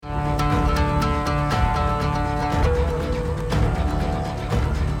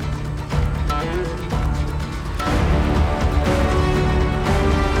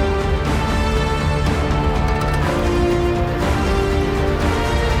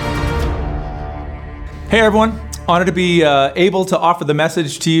Hey everyone, honored to be able to offer the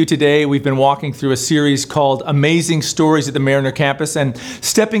message to you today. We've been walking through a series called Amazing Stories at the Mariner Campus and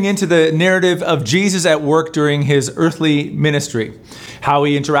stepping into the narrative of Jesus at work during his earthly ministry. How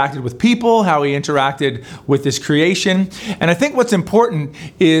he interacted with people, how he interacted with his creation. And I think what's important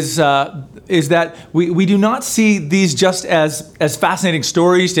is that we do not see these just as fascinating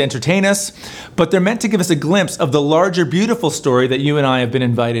stories to entertain us, but they're meant to give us a glimpse of the larger, beautiful story that you and I have been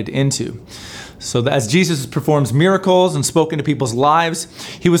invited into. So as Jesus performs miracles and spoke into people's lives,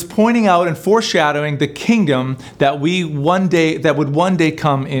 he was pointing out and foreshadowing the kingdom that would one day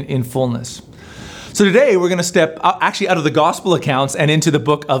come in fullness. So today we're going to step actually out of the gospel accounts and into the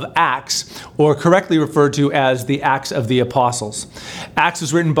book of Acts, or correctly referred to as the Acts of the Apostles. Acts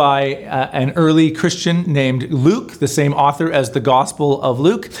was written by an early Christian named Luke, the same author as the Gospel of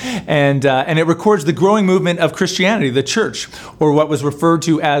Luke, and it records the growing movement of Christianity, the church, or what was referred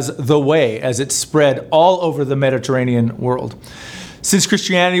to as the Way, as it spread all over the Mediterranean world. Since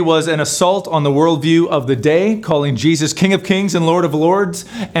Christianity was an assault on the worldview of the day, calling Jesus King of Kings and Lord of Lords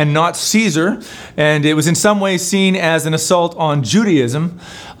and not Caesar, and it was in some ways seen as an assault on Judaism,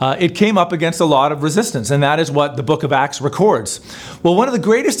 it came up against a lot of resistance, and that is what the book of Acts records. Well, one of the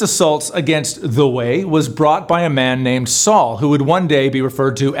greatest assaults against the way was brought by a man named Saul, who would one day be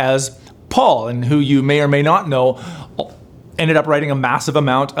referred to as Paul, and who you may or may not know ended up writing a massive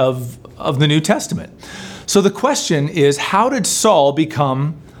amount of the New Testament. So the question is, how did Saul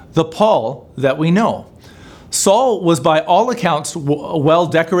become the Paul that we know? Saul was by all accounts well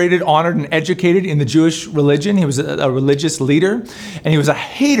decorated, honored, and educated in the Jewish religion. He was a religious leader, and he was a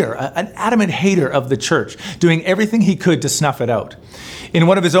hater, an adamant hater of the church, doing everything he could to snuff it out. In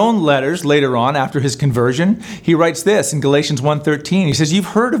one of his own letters later on, after his conversion, he writes this in Galatians 1:13. He says, "You've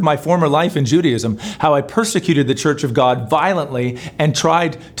heard of my former life in Judaism, how I persecuted the church of God violently and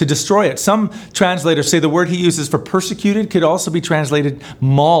tried to destroy it." Some translators say the word he uses for persecuted could also be translated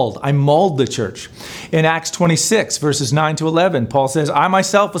mauled. I mauled the church. In Acts 26, verses 9 to 11, Paul says, "I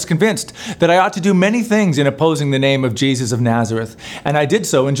myself was convinced that I ought to do many things in opposing the name of Jesus of Nazareth, and I did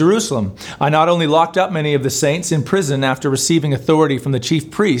so in Jerusalem. I not only locked up many of the saints in prison after receiving authority from the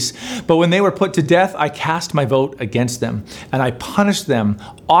chief priests, but when they were put to death, I cast my vote against them, and I punished them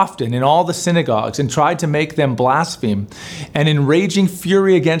often in all the synagogues and tried to make them blaspheme. And in raging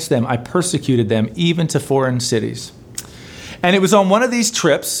fury against them, I persecuted them even to foreign cities." And it was on one of these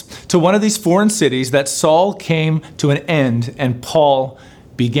trips to one of these foreign cities that Saul came to an end and Paul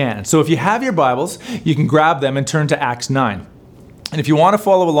began. So if you have your Bibles, you can grab them and turn to Acts 9. And if you want to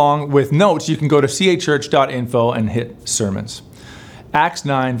follow along with notes, you can go to cachurch.info and hit sermons. Acts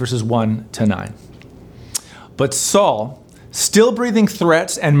 9, verses 1 to 9. "But Saul, still breathing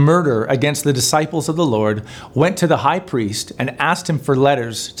threats and murder against the disciples of the Lord, went to the high priest and asked him for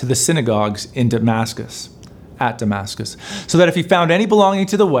letters to the synagogues at Damascus, so that if he found any belonging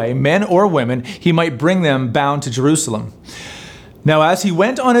to the way, men or women, he might bring them bound to Jerusalem. Now as he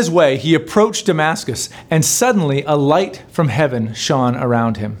went on his way, he approached Damascus, and suddenly a light from heaven shone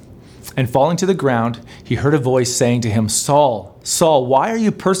around him. And falling to the ground, he heard a voice saying to him, 'Saul, Saul, why are you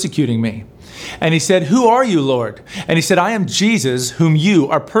persecuting me?' And he said, 'Who are you, Lord?' And he said, 'I am Jesus, whom you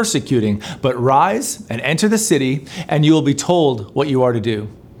are persecuting. But rise and enter the city, and you will be told what you are to do.'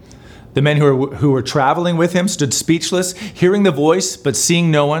 The men who were traveling with him stood speechless, hearing the voice, but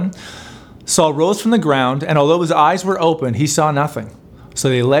seeing no one. Saul rose from the ground, and although his eyes were open, he saw nothing. So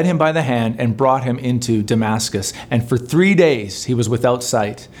they led him by the hand and brought him into Damascus. And for 3 days he was without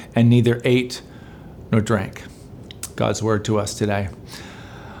sight, and neither ate nor drank." God's word to us today.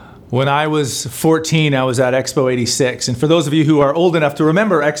 When I was 14, I was at Expo 86. And for those of you who are old enough to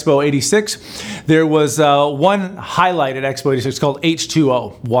remember Expo 86, there was one highlight at Expo 86 called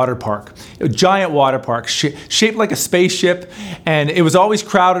H2O, water park. A giant water park shaped like a spaceship. And it was always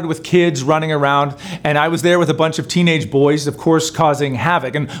crowded with kids running around. And I was there with a bunch of teenage boys, of course, causing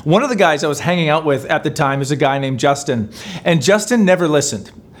havoc. And one of the guys I was hanging out with at the time is a guy named Justin. And Justin never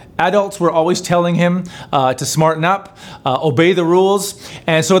listened. Adults were always telling him to smarten up, obey the rules.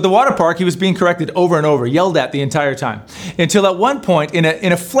 And so at the water park, he was being corrected over and over, yelled at the entire time. Until at one point, in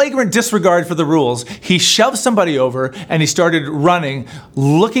a flagrant disregard for the rules, he shoved somebody over and he started running,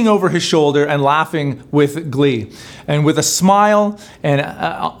 looking over his shoulder and laughing with glee. And with a smile and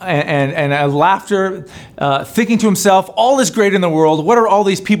a laughter, thinking to himself, all is great in the world. What are all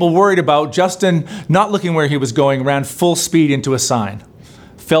these people worried about? Justin, not looking where he was going, ran full speed into a sign.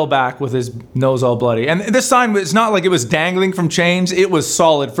 Fell back with his nose all bloody. And this sign was not like it was dangling from chains. It was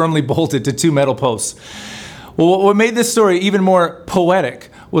solid, firmly bolted to 2 metal posts. Well, what made this story even more poetic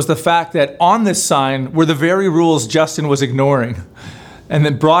was the fact that on this sign were the very rules Justin was ignoring. and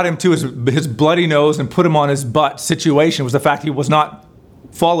then brought him to his bloody nose and put him on his butt situation was the fact he was not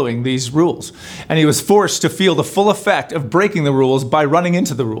following these rules. And he was forced to feel the full effect of breaking the rules by running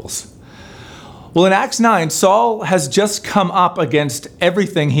into the rules. Well, in Acts 9, Saul has just come up against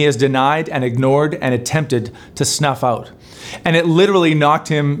everything he has denied and ignored and attempted to snuff out. And it literally knocked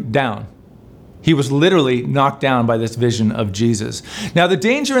him down. He was literally knocked down by this vision of Jesus. Now, the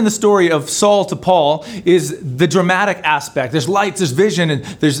danger in the story of Saul to Paul is the dramatic aspect. There's lights, there's vision, and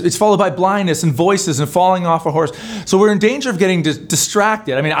it's followed by blindness and voices and falling off a horse. So we're in danger of getting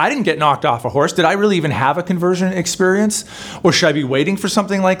distracted. I mean, I didn't get knocked off a horse. Did I really even have a conversion experience? Or should I be waiting for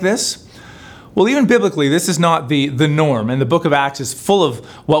something like this? Well, even biblically, this is not the norm. And the book of Acts is full of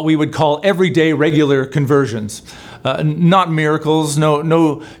what we would call everyday regular conversions. Not miracles,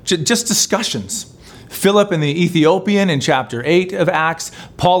 just discussions. Philip and the Ethiopian in chapter 8 of Acts,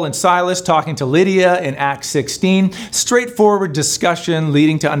 Paul and Silas talking to Lydia in Acts 16, straightforward discussion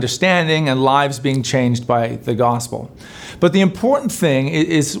leading to understanding and lives being changed by the gospel. But the important thing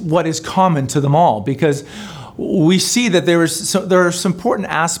is what is common to them all, because we see that there are some important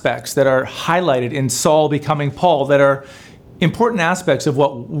aspects that are highlighted in Saul becoming Paul that are important aspects of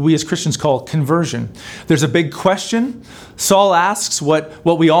what we as Christians call conversion. There's a big question. Saul asks what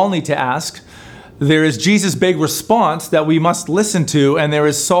we all need to ask. There is Jesus' big response that we must listen to, and there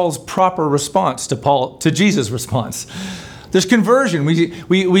is Saul's proper response to Jesus' response. There's conversion.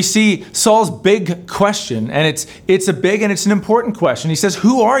 We see Saul's big question, and it's a big and it's an important question. He says,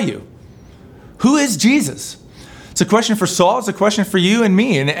 "Who are you? Who is Jesus?" It's a question for Saul, it's a question for you and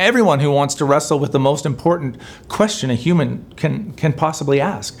me and everyone who wants to wrestle with the most important question a human can possibly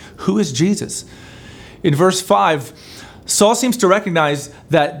ask. Who is Jesus? In verse 5, Saul seems to recognize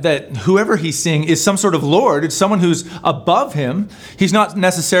that whoever he's seeing is some sort of Lord. It's someone who's above him. He's not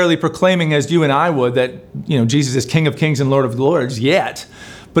necessarily proclaiming, as you and I would, that Jesus is King of Kings and Lord of Lords yet.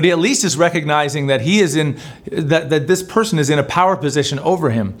 But he at least is recognizing that he is that this person is in a power position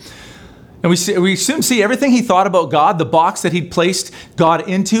over him. And we soon see everything he thought about God, the box that he'd placed God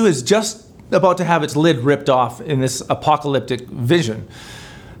into, is just about to have its lid ripped off in this apocalyptic vision.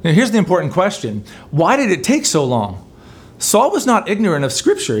 Now, here's the important question. Why did it take so long? Saul was not ignorant of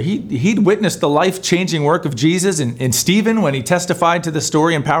Scripture. He'd witnessed the life-changing work of Jesus in Stephen when he testified to the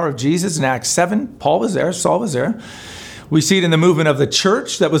story and power of Jesus in Acts 7. Paul was there. Saul was there. We see it in the movement of the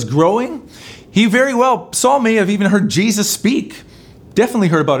church that was growing. Saul may have even heard Jesus speak. Definitely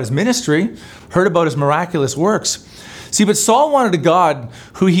heard about his ministry, heard about his miraculous works. See, but Saul wanted a God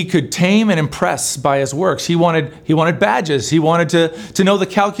who he could tame and impress by his works. He wanted badges. He wanted to know the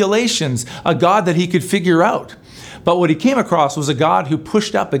calculations, a God that he could figure out. But what he came across was a God who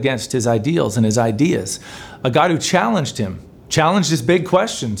pushed up against his ideals and his ideas, a God who challenged him, challenged his big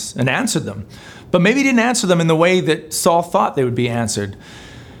questions and answered them. But maybe he didn't answer them in the way that Saul thought they would be answered.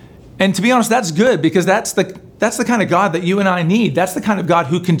 And to be honest, that's good, because that's the kind of God that you and I need. That's the kind of God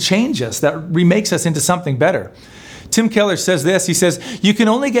who can change us, that remakes us into something better. Tim Keller says this. He says, "You can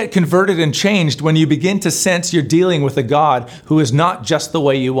only get converted and changed when you begin to sense you're dealing with a God who is not just the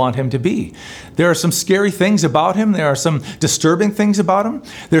way you want him to be. There are some scary things about him. There are some disturbing things about him.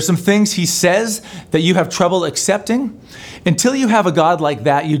 There's some things he says that you have trouble accepting. Until you have a God like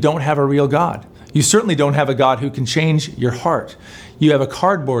that, you don't have a real God. You certainly don't have a God who can change your heart. You have a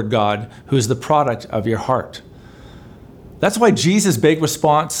cardboard God who is the product of your heart." That's why Jesus' big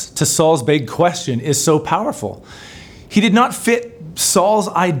response to Saul's big question is so powerful. He did not fit Saul's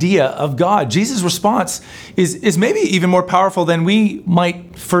idea of God. Jesus' response is maybe even more powerful than we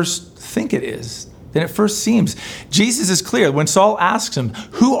might first think it is, than it first seems. Jesus is clear. When Saul asks him,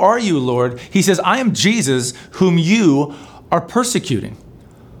 "Who are you, Lord?" he says, "I am Jesus whom you are persecuting."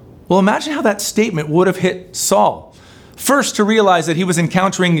 Well, imagine how that statement would have hit Saul. First, to realize that he was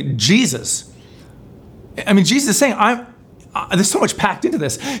encountering Jesus. I mean, Jesus is saying, there's so much packed into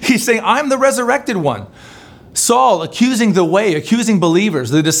this. He's saying, "I'm the resurrected one." Saul accusing accusing believers,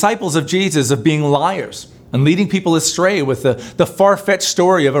 the disciples of Jesus, of being liars and leading people astray with the far-fetched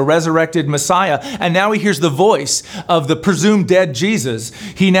story of a resurrected Messiah. And now he hears the voice of the presumed dead Jesus.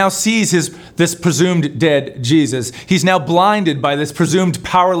 He now sees this presumed dead Jesus. He's now blinded by this presumed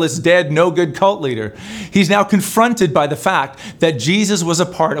powerless, dead, no-good cult leader. He's now confronted by the fact that Jesus was a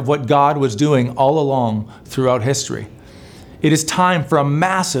part of what God was doing all along throughout history. It is time for a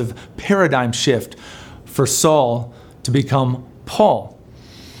massive paradigm shift for Saul to become Paul.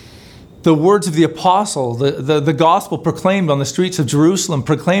 The words of the apostle, the gospel proclaimed on the streets of Jerusalem,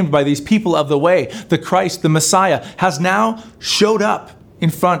 proclaimed by these people of the way, the Christ, the Messiah, has now showed up in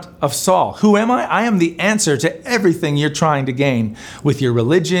front of Saul. Who am I? I am the answer to everything you're trying to gain with your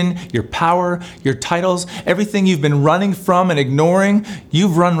religion, your power, your titles, everything you've been running from and ignoring.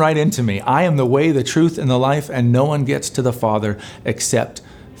 You've run right into me. I am the way, the truth, and the life, and no one gets to the Father except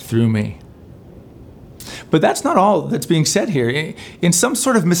through me. But that's not all that's being said here. In some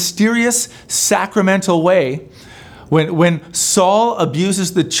sort of mysterious, sacramental way, when Saul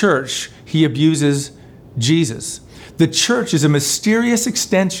abuses the church, he abuses Jesus. The church is a mysterious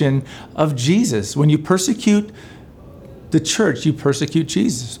extension of Jesus. When you persecute the church, you persecute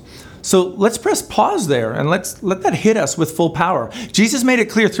Jesus. So let's press pause there and let that hit us with full power. Jesus made it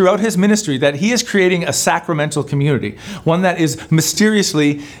clear throughout his ministry that he is creating a sacramental community, one that is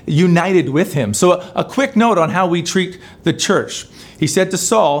mysteriously united with him. So a quick note on how we treat the church. He said to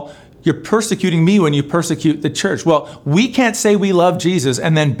Saul, "You're persecuting me when you persecute the church." Well, we can't say we love Jesus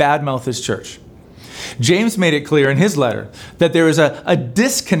and then badmouth his church. James made it clear in his letter that there is a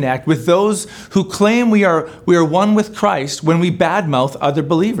disconnect with those who claim we are one with Christ when we badmouth other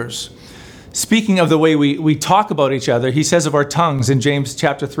believers. Speaking of the way we talk about each other, he says of our tongues in James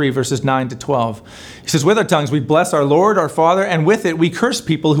chapter 3, verses 9 to 12. He says, "With our tongues we bless our Lord, our Father, and with it we curse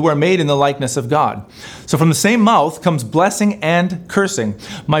people who are made in the likeness of God. So from the same mouth comes blessing and cursing.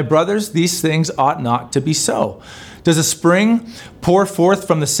 My brothers, these things ought not to be so. Does a spring pour forth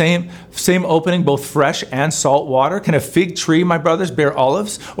from the same opening both fresh and salt water? Can a fig tree, my brothers, bear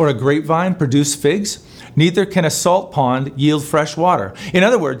olives, or a grapevine produce figs? Neither can a salt pond yield fresh water." In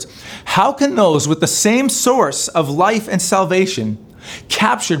other words, how can those with the same source of life and salvation,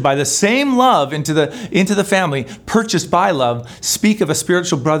 captured by the same love into the family, purchased by love, speak of a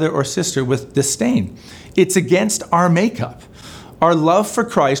spiritual brother or sister with disdain? It's against our makeup. Our love for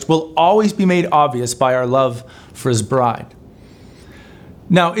Christ will always be made obvious by our love for his bride.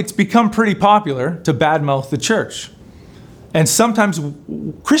 Now, it's become pretty popular to badmouth the church. And sometimes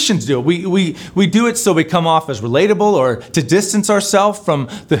Christians do it. We do it so we come off as relatable or to distance ourselves from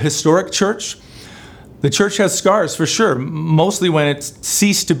the historic church. The church has scars for sure, mostly when it's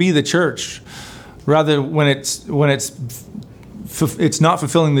ceased to be the church, rather when it's not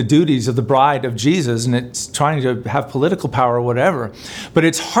fulfilling the duties of the bride of Jesus and it's trying to have political power or whatever. But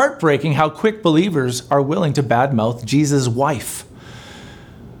it's heartbreaking how quick believers are willing to badmouth Jesus' wife.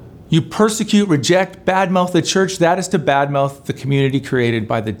 You persecute, reject, badmouth the church, that is to badmouth the community created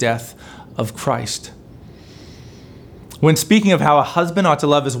by the death of Christ. When speaking of how a husband ought to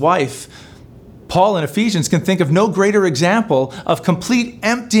love his wife, Paul in Ephesians can think of no greater example of complete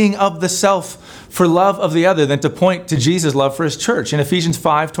emptying of the self for love of the other than to point to Jesus' love for his church. In Ephesians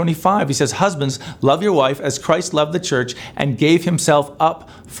 5:25, he says, "Husbands, love your wife as Christ loved the church and gave himself up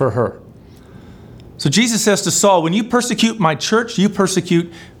for her." So Jesus says to Saul, when you persecute my church, you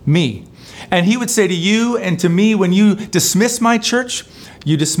persecute me. And he would say to you and to me, when you dismiss my church,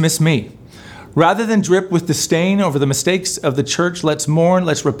 you dismiss me. Rather than drip with disdain over the mistakes of the church, let's mourn,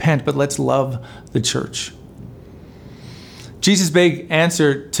 let's repent, but let's love the church. Jesus' big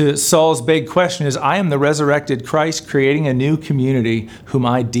answer to Saul's big question is, I am the resurrected Christ, creating a new community whom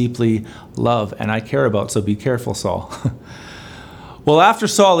I deeply love and I care about, so be careful, Saul. Well, after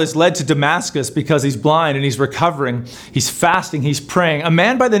Saul is led to Damascus because he's blind and he's recovering, he's fasting, he's praying, a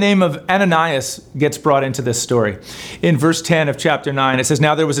man by the name of Ananias gets brought into this story. In verse 10 of chapter 9, it says,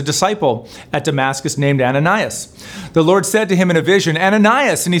 "Now there was a disciple at Damascus named Ananias. The Lord said to him in a vision,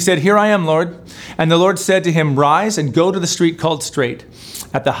 'Ananias,' and he said, 'Here I am, Lord.' And the Lord said to him, 'Rise and go to the street called Straight,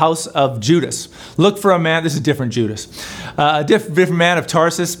 at the house of Judas. Look for a man,'" this is a different Judas, "a different man of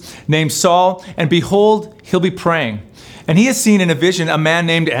Tarsus named Saul, and behold, he'll be praying. And he has seen in a vision a man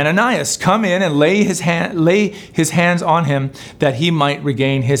named Ananias come in and lay his hands on him that he might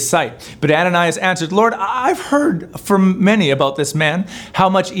regain his sight. But Ananias answered, 'Lord, I've heard from many about this man, how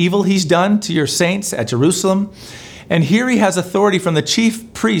much evil he's done to your saints at Jerusalem. And here he has authority from the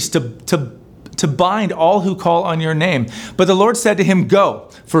chief priest to bind all who call on your name. But the Lord said to him, Go,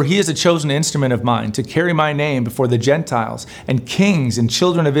 for he is a chosen instrument of mine to carry my name before the Gentiles and kings and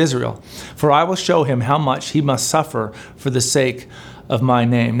children of Israel. For I will show him how much he must suffer for the sake of my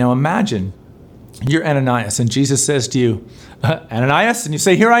name.'" Now imagine you're Ananias and Jesus says to you, "Ananias?" And you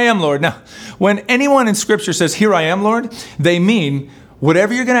say, "Here I am, Lord." Now, when anyone in Scripture says, "Here I am, Lord," they mean,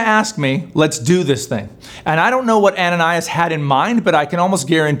 whatever you're going to ask me, let's do this thing. And I don't know what Ananias had in mind, but I can almost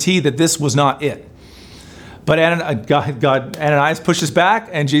guarantee that this was not it. But Ananias pushes back,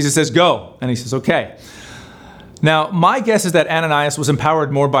 and Jesus says, "Go." And he says, "Okay." Now, my guess is that Ananias was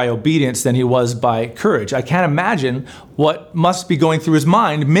empowered more by obedience than he was by courage. I can't imagine what must be going through his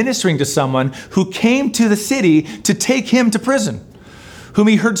mind ministering to someone who came to the city to take him to prison, whom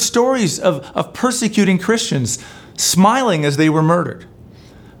he heard stories of persecuting Christians, smiling as they were murdered.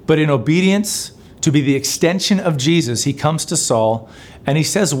 But in obedience to be the extension of Jesus, he comes to Saul and he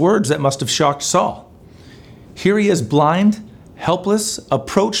says words that must have shocked Saul. Here he is, blind, helpless,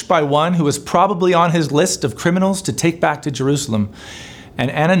 approached by one who was probably on his list of criminals to take back to Jerusalem, and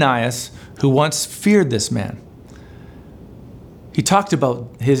Ananias, who once feared this man. He talked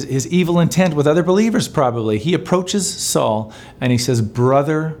about his evil intent with other believers probably. He approaches Saul and he says,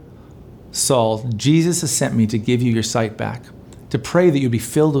 "Brother Saul, Jesus has sent me to give you your sight back, to pray that you be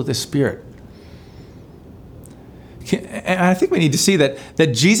filled with the Spirit." And I think we need to see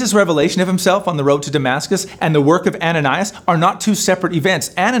that Jesus' revelation of himself on the road to Damascus and the work of Ananias are not two separate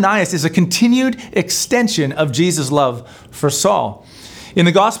events. Ananias is a continued extension of Jesus' love for Saul. In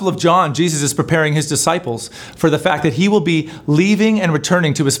the Gospel of John, Jesus is preparing his disciples for the fact that he will be leaving and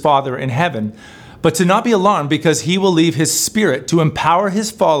returning to his Father in heaven, but to not be alarmed because he will leave his Spirit to empower his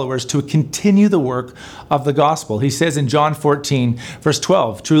followers to continue the work of the gospel. He says in John 14, verse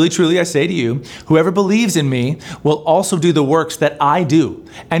 12, "Truly, truly, I say to you, whoever believes in me will also do the works that I do,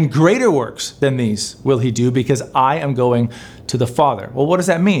 and greater works than these will he do, because I am going to the Father." Well, what does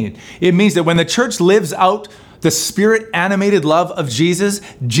that mean? It means that when the church lives out the Spirit-animated love of Jesus,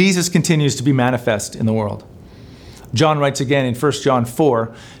 Jesus continues to be manifest in the world. John writes again in 1 John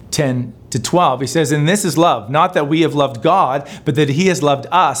 4, 10 to 12. He says, "And this is love, not that we have loved God, but that he has loved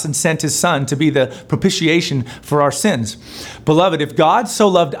us and sent his Son to be the propitiation for our sins. Beloved, if God so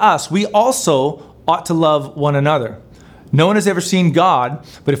loved us, we also ought to love one another. No one has ever seen God,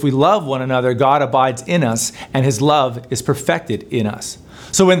 but if we love one another, God abides in us, and his love is perfected in us."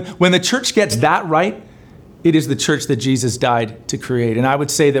 So when the church gets that right, it is the church that Jesus died to create. And I would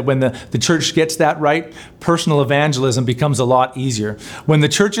say that when the church gets that right, personal evangelism becomes a lot easier. When the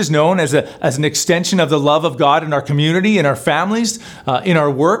church is known as an extension of the love of God in our community, in our families, in our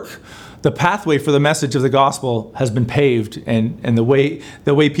work, the pathway for the message of the gospel has been paved, and the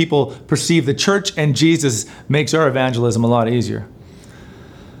way people perceive the church and Jesus makes our evangelism a lot easier.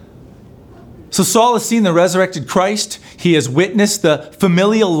 So Saul has seen the resurrected Christ. He has witnessed the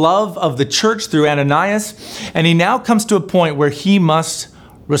familial love of the church through Ananias, and he now comes to a point where he must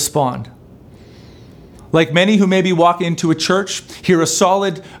respond. Like many who maybe walk into a church, hear a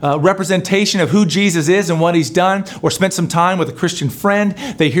solid representation of who Jesus is and what he's done, or spent some time with a Christian friend,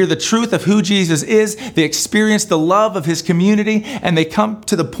 they hear the truth of who Jesus is, they experience the love of his community, and they come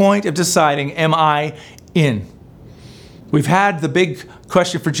to the point of deciding, am I in? We've had the big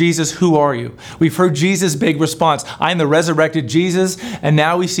question for Jesus, who are you? We've heard Jesus' big response, I am the resurrected Jesus, and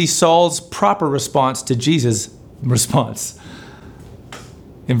now we see Saul's proper response to Jesus' response.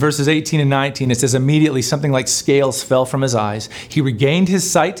 In verses 18 and 19, it says, immediately something like scales fell from his eyes. He regained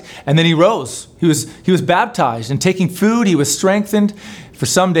his sight, and then he rose. He was baptized, and taking food, he was strengthened. For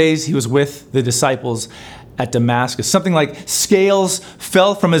some days, he was with the disciples at Damascus. Something like scales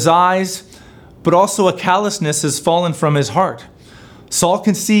fell from his eyes, but also a callousness has fallen from his heart. Saul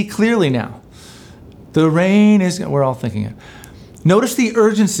can see clearly now. The rain is, we're all thinking it. Notice the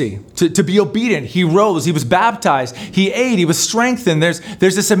urgency to be obedient. He rose, he was baptized, he ate, he was strengthened. There's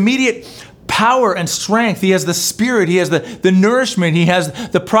this immediate power and strength. He has the Spirit, he has the nourishment, he has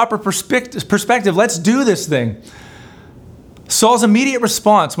the proper perspective. Let's do this thing. Saul's immediate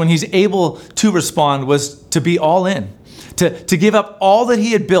response when he's able to respond was to be all in, to give up all that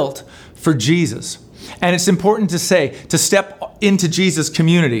he had built for Jesus. And it's important to say, to step into Jesus'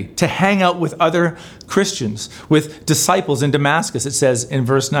 community, to hang out with other Christians, with disciples in Damascus, it says in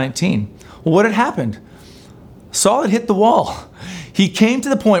verse 19. Well, what had happened? Saul had hit the wall. He came to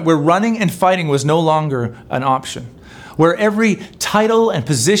the point where running and fighting was no longer an option, where every title and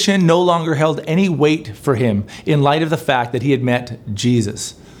position no longer held any weight for him in light of the fact that he had met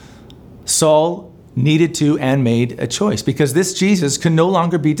Jesus. Saul needed to and made a choice, because this Jesus can no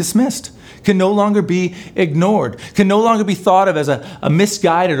longer be dismissed, can no longer be ignored, can no longer be thought of as a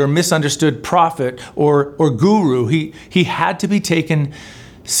misguided or misunderstood prophet or guru. He had to be taken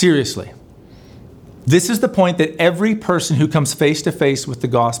seriously. This is the point that every person who comes face to face with the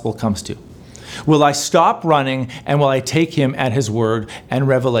gospel comes to. Will I stop running, and will I take him at his word and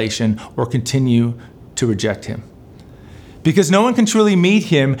revelation, or continue to reject him? Because no one can truly meet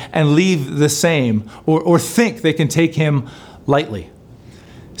him and leave the same, or think they can take him lightly.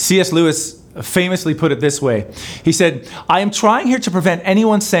 C.S. Lewis famously put it this way. He said, I am trying here to prevent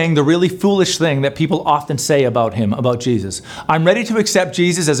anyone saying the really foolish thing that people often say about him, about Jesus. I'm ready to accept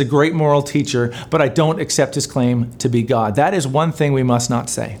Jesus as a great moral teacher, but I don't accept his claim to be God. That is one thing we must not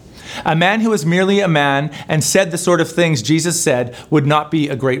say. A man who is merely a man and said the sort of things Jesus said would not be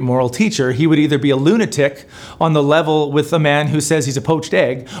a great moral teacher. He would either be a lunatic on the level with a man who says he's a poached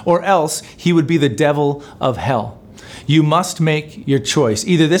egg, or else he would be the devil of hell. You must make your choice.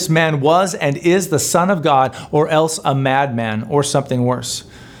 Either this man was and is the Son of God, or else a madman, or something worse.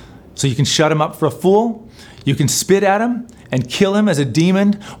 So you can shut him up for a fool, you can spit at him and kill him as a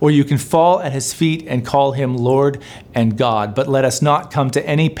demon, or you can fall at his feet and call him Lord and God. But let us not come to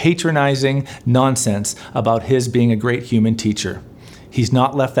any patronizing nonsense about his being a great human teacher. He's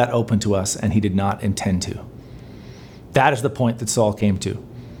not left that open to us, and he did not intend to. That is the point that Saul came to.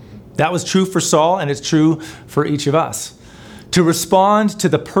 That was true for Saul, and it's true for each of us. To respond to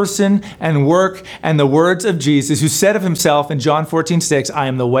the person and work and the words of Jesus, who said of himself in John 14:6, I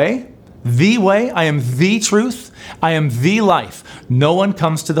am the way, I am the truth, I am the life. No one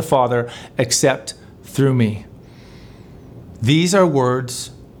comes to the Father except through me. These are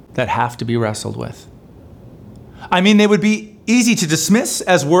words that have to be wrestled with. I mean, they would be easy to dismiss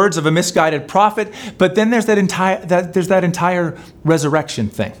as words of a misguided prophet, but then there's that entire resurrection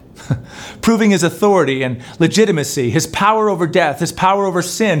thing. Proving his authority and legitimacy, his power over death, his power over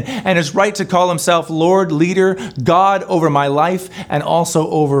sin, and his right to call himself Lord, leader, God over my life, and also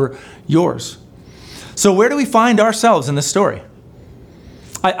over yours. So where do we find ourselves in this story?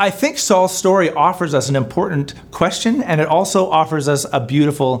 I think Saul's story offers us an important question, and it also offers us a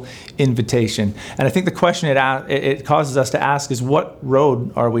beautiful invitation. And I think the question it causes us to ask is, what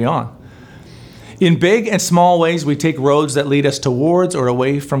road are we on? In big and small ways, we take roads that lead us towards or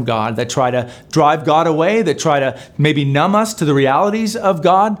away from God, that try to drive God away, that try to maybe numb us to the realities of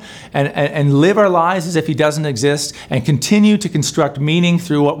God and live our lives as if he doesn't exist, and continue to construct meaning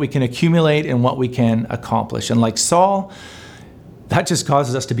through what we can accumulate and what we can accomplish. And like Saul, that just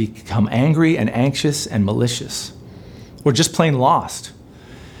causes us to become angry and anxious and malicious. We're just plain lost.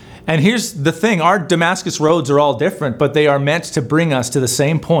 And here's the thing, our Damascus roads are all different, but they are meant to bring us to the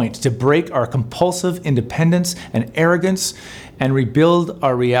same point, to break our compulsive independence and arrogance and rebuild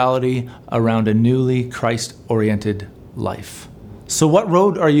our reality around a newly Christ-oriented life. So what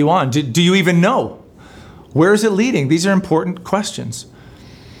road are you on? Do you even know? Where is it leading? These are important questions.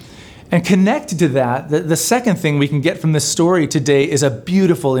 And connected to that, the second thing we can get from this story today is a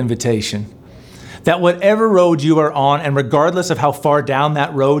beautiful invitation. That whatever road you are on, and regardless of how far down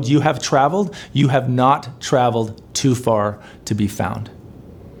that road you have traveled, you have not traveled too far to be found.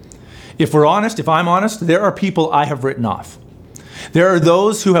 If I'm honest, there are people I have written off. There are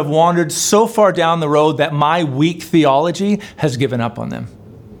those who have wandered so far down the road that my weak theology has given up on them.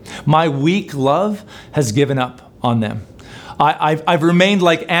 My weak love has given up on them. I've remained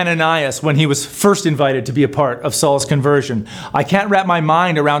like Ananias when he was first invited to be a part of Saul's conversion. I can't wrap my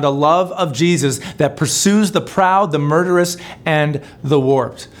mind around a love of Jesus that pursues the proud, the murderous, and the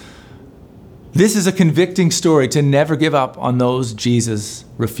warped. This is a convicting story to never give up on those Jesus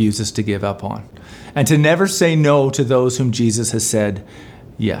refuses to give up on, and to never say no to those whom Jesus has said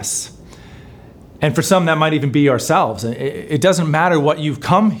yes. And for some, that might even be ourselves. It doesn't matter what you've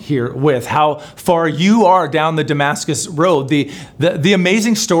come here with, how far you are down the Damascus road. The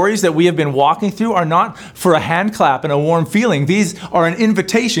amazing stories that we have been walking through are not for a hand clap and a warm feeling. These are an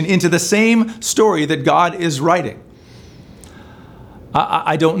invitation into the same story that God is writing.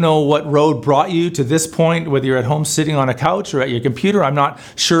 I don't know what road brought you to this point, whether you're at home sitting on a couch or at your computer. I'm not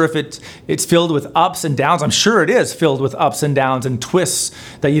sure if it's filled with ups and downs. I'm sure it is filled with ups and downs and twists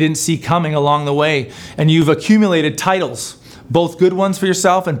that you didn't see coming along the way. And you've accumulated titles, both good ones for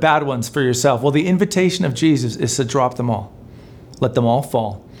yourself and bad ones for yourself. Well, the invitation of Jesus is to drop them all. Let them all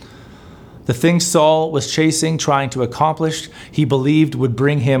fall. The thing Saul was chasing, trying to accomplish, he believed would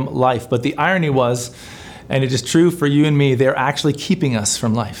bring him life. But the irony was, and it is true for you and me, they're actually keeping us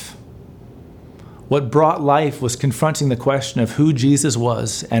from life. What brought life was confronting the question of who Jesus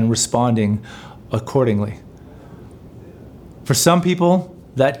was and responding accordingly. For some people,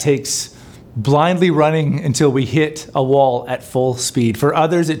 that takes blindly running until we hit a wall at full speed. For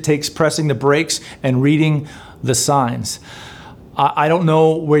others, it takes pressing the brakes and reading the signs. I don't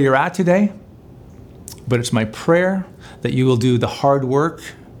know where you're at today, but it's my prayer that you will do the hard work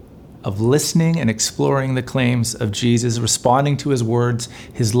of listening and exploring the claims of Jesus, responding to his words,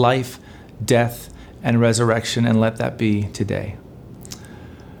 his life, death, and resurrection, and let that be today.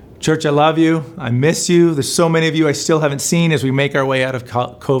 Church, I love you. I miss you. There's so many of you I still haven't seen as we make our way out of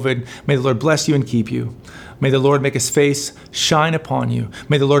COVID. May the Lord bless you and keep you. May the Lord make his face shine upon you.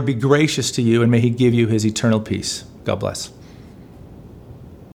 May the Lord be gracious to you, and may he give you his eternal peace. God bless.